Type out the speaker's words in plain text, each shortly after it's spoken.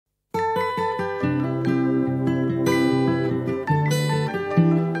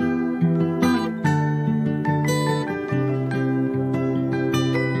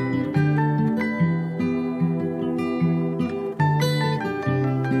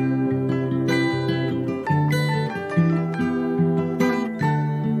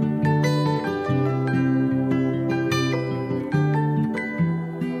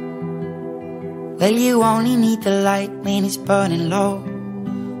Well, you only need the light when it's burning low.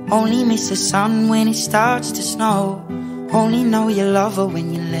 Only miss the sun when it starts to snow. Only know you love her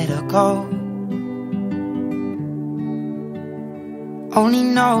when you let her go. Only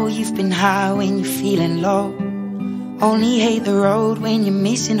know you've been high when you're feeling low. Only hate the road when you're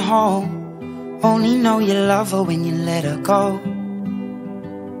missing home. Only know you love her when you let her go.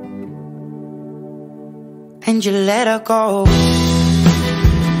 And you let her go.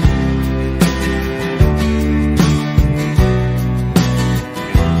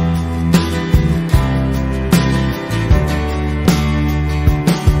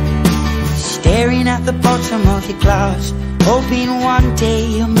 Staring at the bottom of your glass, hoping one day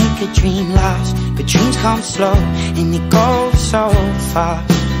you'll make a dream last. But dreams come slow and they go so fast.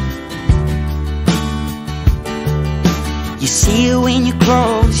 You see it when you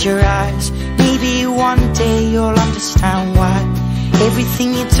close your eyes. Maybe one day you'll understand why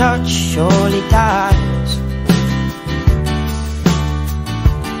everything you touch surely dies.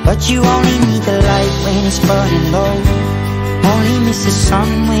 But you only need the light when it's burning low. Only miss the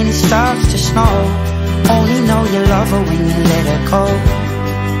sun when it starts to snow. Only know you love her when you let her go.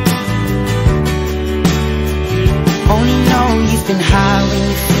 Only know you've been high when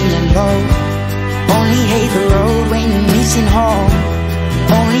you're feeling low. Only hate the road when you're missing home.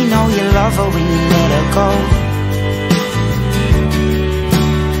 Only know you love her when you let her go.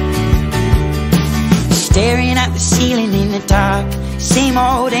 Staring at the ceiling in the dark, same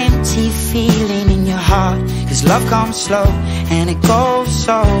old empty feeling in your heart. Cause love comes slow and it goes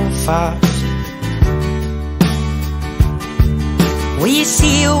so fast. Well, you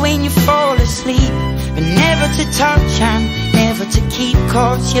see it when you fall asleep, but never to touch and never to keep.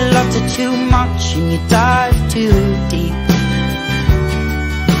 Cause you loved her too much and you dive too deep.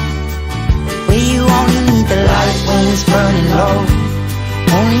 Well, you only need the light when it's burning low.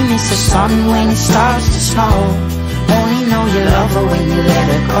 Only miss the sun when it starts to snow. Only know you love her when you let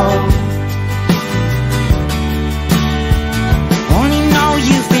her go. Only know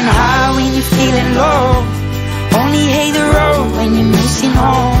you've been high when you're feeling low. Only hate the road when you're missing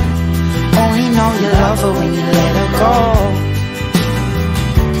home. Only know you love her when you let her go.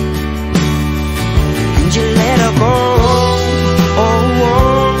 And you let her go. Oh, oh,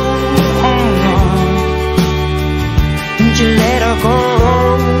 oh, oh. And you let her go.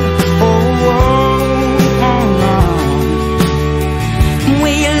 Oh, oh, oh, oh.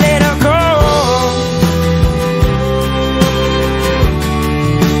 Will you let her go?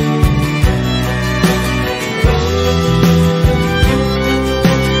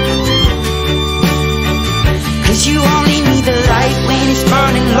 Cause you only need the light when it's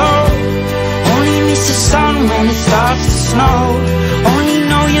burning low. Only miss the sun when it starts to snow. Only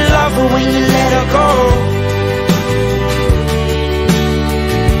know you love her when you let her go.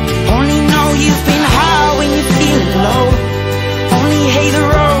 Only know you've been high when you're feeling low. Only hate the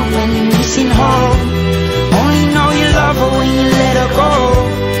road when you're missing home. Only know you love her when you let her go.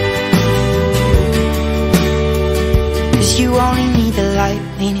 Cause you only need the light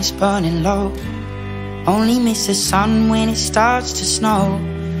when it's burning low. Only miss the sun when it starts to snow.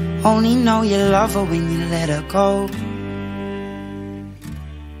 Only know you love her when you let her go.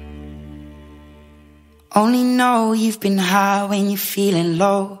 Only know you've been high when you're feeling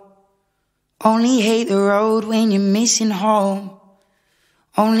low. Only hate the road when you're missing home.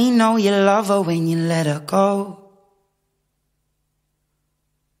 Only know you love her when you let her go.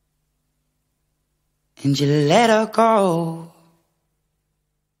 And you let her go.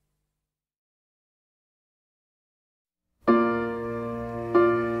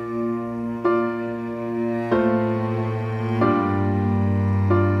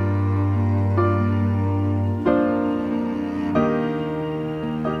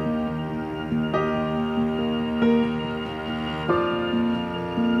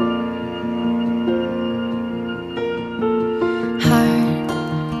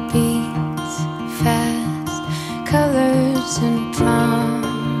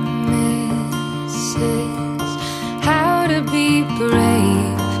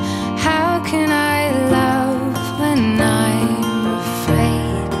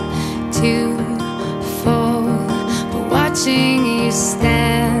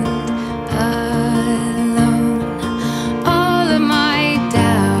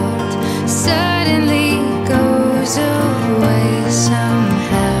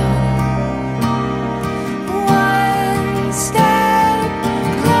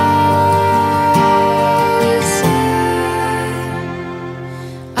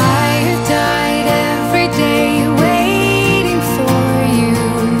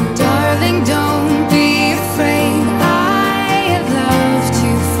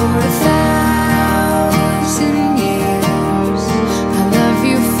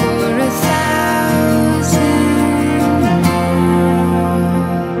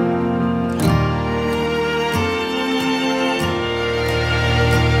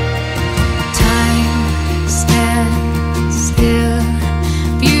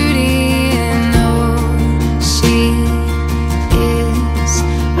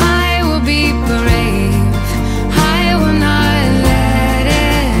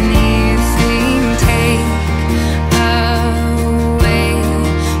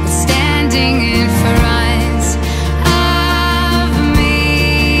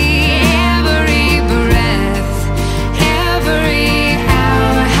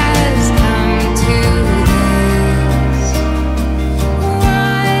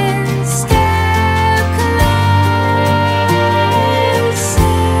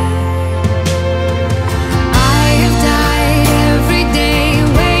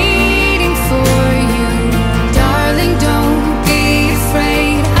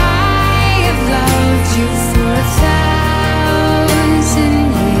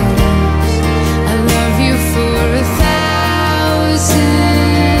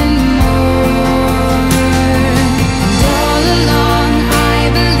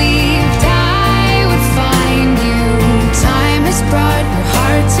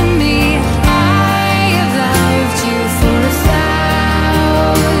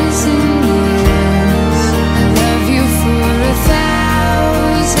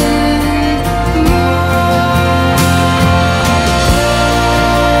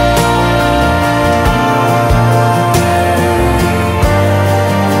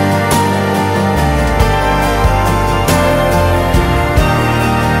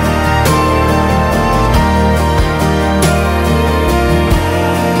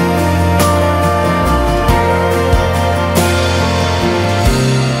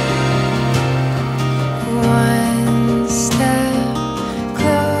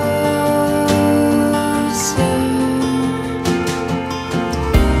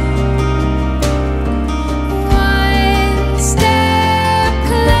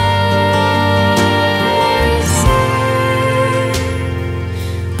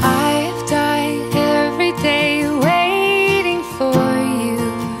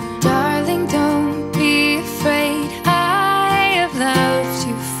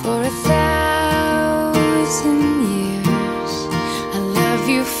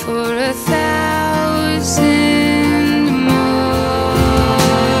 for 1,000 more.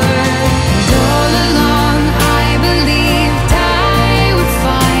 And all along I believed I would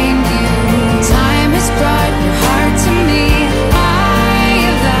find you. Time has brought your heart to me. I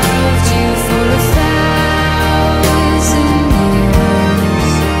have loved you for 1,000 years.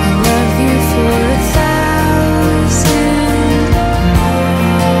 I love you for 1,000 more.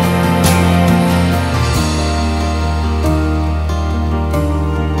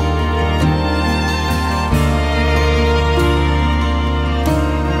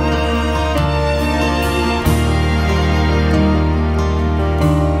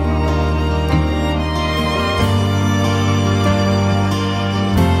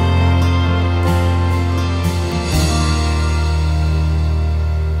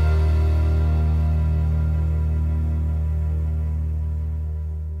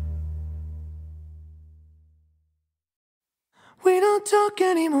 We don't talk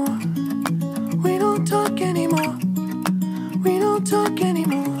anymore. We don't talk anymore. We don't talk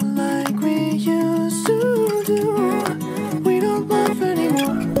anymore like we used to do. We don't laugh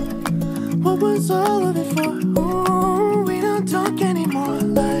anymore. What was all of it for? Ooh, we don't talk anymore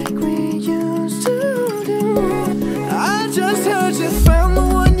like we used to do. I just heard you found the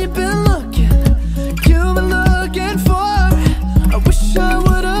one you've been looking for. I wish I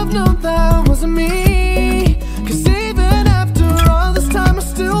would have known that wasn't me.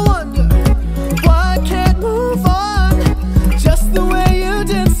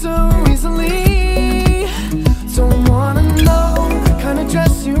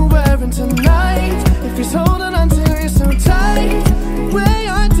 Tonight, if he's holding on to you so tight, the way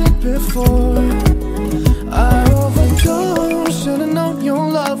I did before, I overdosed. Should've known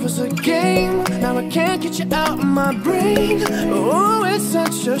your love was a game. Now I can't get you out of my brain. Oh, it's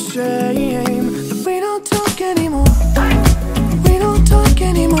such a shame that we don't talk anymore. We don't talk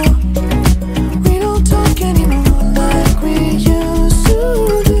anymore. We don't talk anymore like we used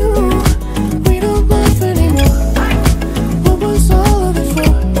to do. We don't laugh anymore. What was all of it for?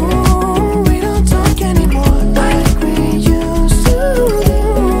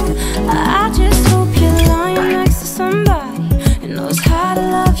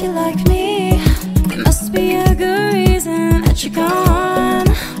 Like me, there must be a good reason that you're gone.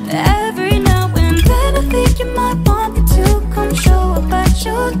 Every now and then I think you might want me to come show up at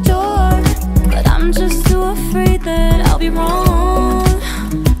your door, but I'm just too afraid that I'll be wrong.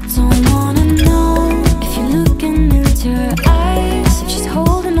 Don't wanna know if you're looking into her eyes, if she's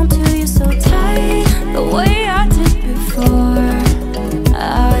holding on to you so tight, the way I did before. I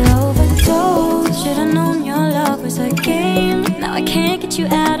overdosed. Should've known your love was a game. Now I can't get you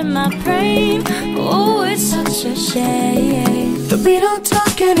out of my brain. Oh, it's such a shame that we don't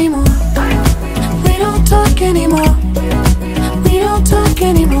talk anymore. We don't talk anymore. We don't talk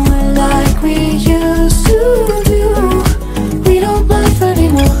anymore like we used to do. We don't laugh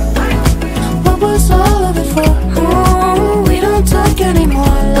anymore. What was all of it for? Oh, we don't talk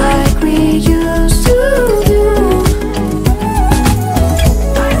anymore like we used to do.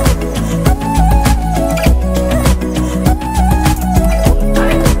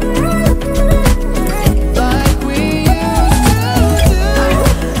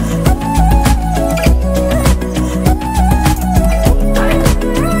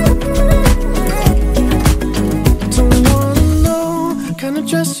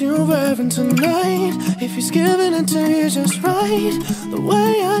 You're wearing tonight, if he's giving it to you just right, the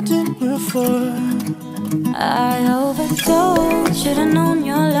way I did before. I overdosed. Should've known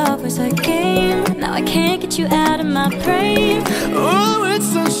your love was a game. Now I can't get you out of my brain. Oh, it's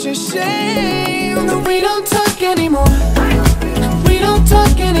such a shame that we don't talk anymore. We don't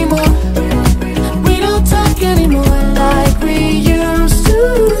talk anymore. We don't talk anymore like we used to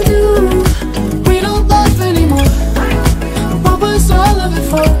do. We don't laugh anymore. What was all of it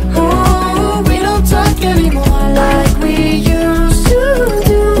for? Oh, we don't talk anymore like we used to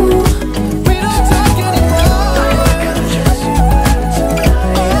do. We don't talk anymore.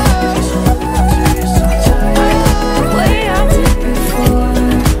 The way I did before.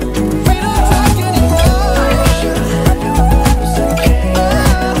 We don't talk anymore.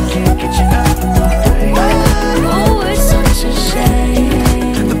 Can't get you out of my brain. Oh, it's such a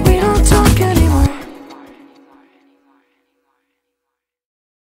shame that we don't talk anymore.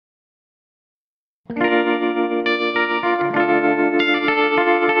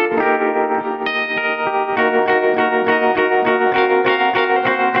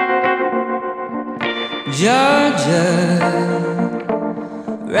 Georgia,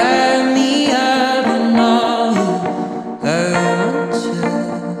 wrap me up in all I want you.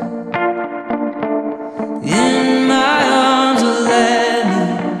 In my arms, or let me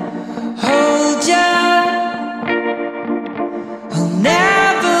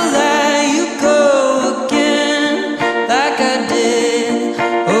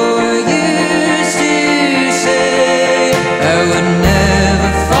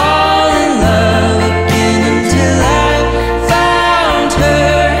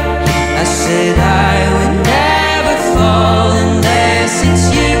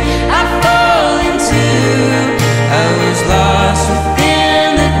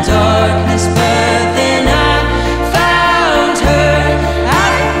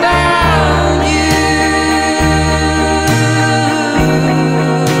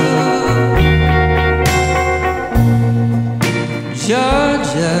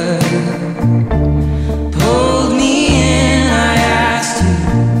other.